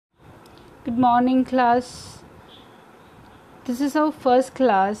Good morning, class. This is our first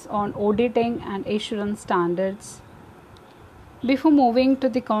class on auditing and assurance standards. Before moving to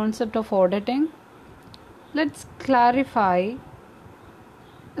the concept of auditing, let's clarify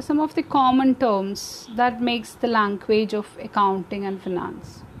some of the common terms that makes the language of accounting and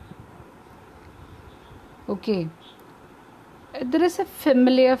finance. Okay. There is a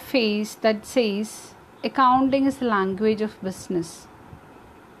familiar phrase that says accounting is the language of business.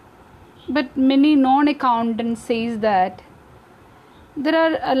 But many non-accountants says that there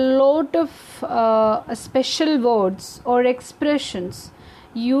are a lot of special words or expressions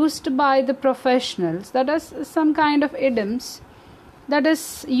used by the professionals, that is some kind of idioms that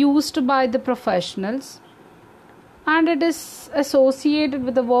is used by the professionals, and it is associated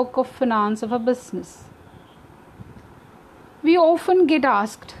with the work of finance of a business. We often get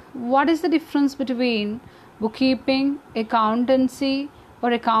asked, what is the difference between bookkeeping, accountancy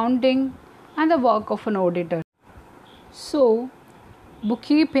or accounting and the work of an auditor? So,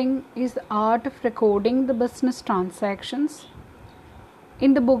 bookkeeping is the art of recording the business transactions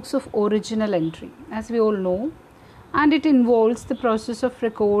in the books of original entry, as we all know, and it involves the process of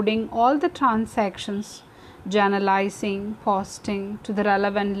recording all the transactions, journalizing, posting to the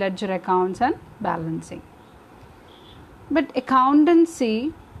relevant ledger accounts and balancing. But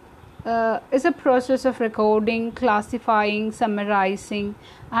accountancy is a process of recording, classifying, summarizing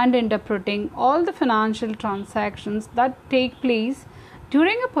and interpreting all the financial transactions that take place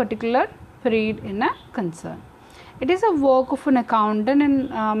during a particular period in a concern. It is a work of an accountant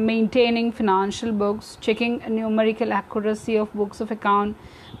in maintaining financial books, checking numerical accuracy of books of account,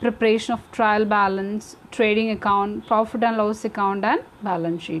 preparation of trial balance, trading account, profit and loss account and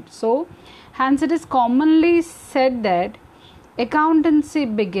balance sheet. So, hence it is commonly said that accountancy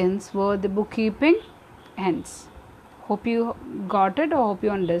begins where the bookkeeping ends. Hope you got it or hope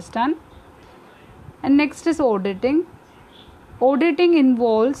you understand. And next is auditing. Auditing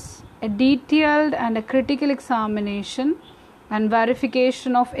involves a detailed and a critical examination and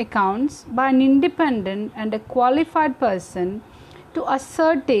verification of accounts by an independent and a qualified person to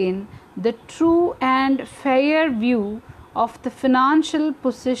ascertain the true and fair view of the financial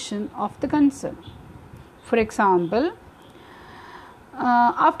position of the concern. For example,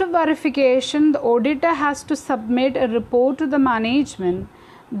 after verification, the auditor has to submit a report to the management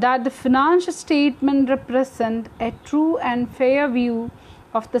that the financial statement represent a true and fair view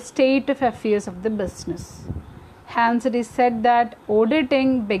of the state of affairs of the business. Hence, it is said that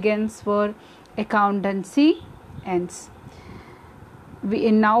auditing begins where accountancy ends.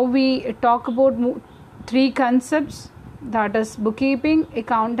 Now we talk about three concepts, that is bookkeeping,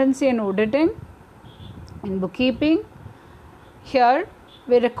 accountancy and auditing. In bookkeeping, here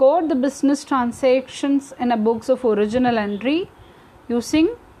we record the business transactions in a books of original entry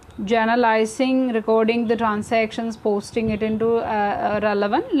using journalizing, recording the transactions, posting it into a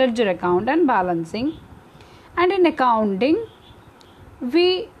relevant ledger account and balancing. And in accounting,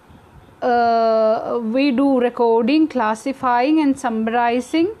 we do recording, classifying and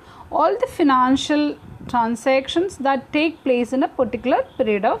summarizing all the financial transactions that take place in a particular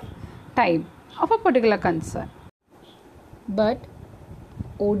period of time of a particular concern. But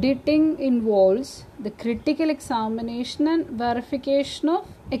auditing involves the critical examination and verification of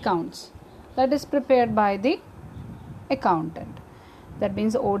accounts that is prepared by the accountant. That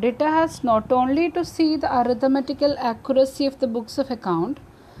means the auditor has not only to see the arithmetical accuracy of the books of account,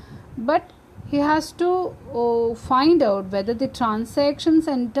 but he has to find out whether the transactions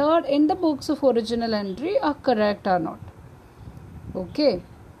entered in the books of original entry are correct or not. Okay,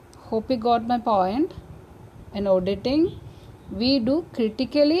 hope you got my point. In auditing, we do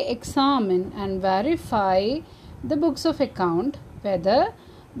critically examine and verify the books of account, whether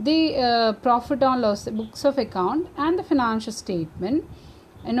the profit or loss books of account and the financial statement,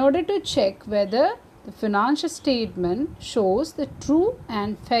 in order to check whether the financial statement shows the true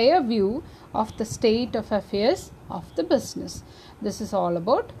and fair view of the state of affairs of the business. This is all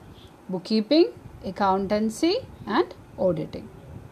about bookkeeping, accountancy and auditing.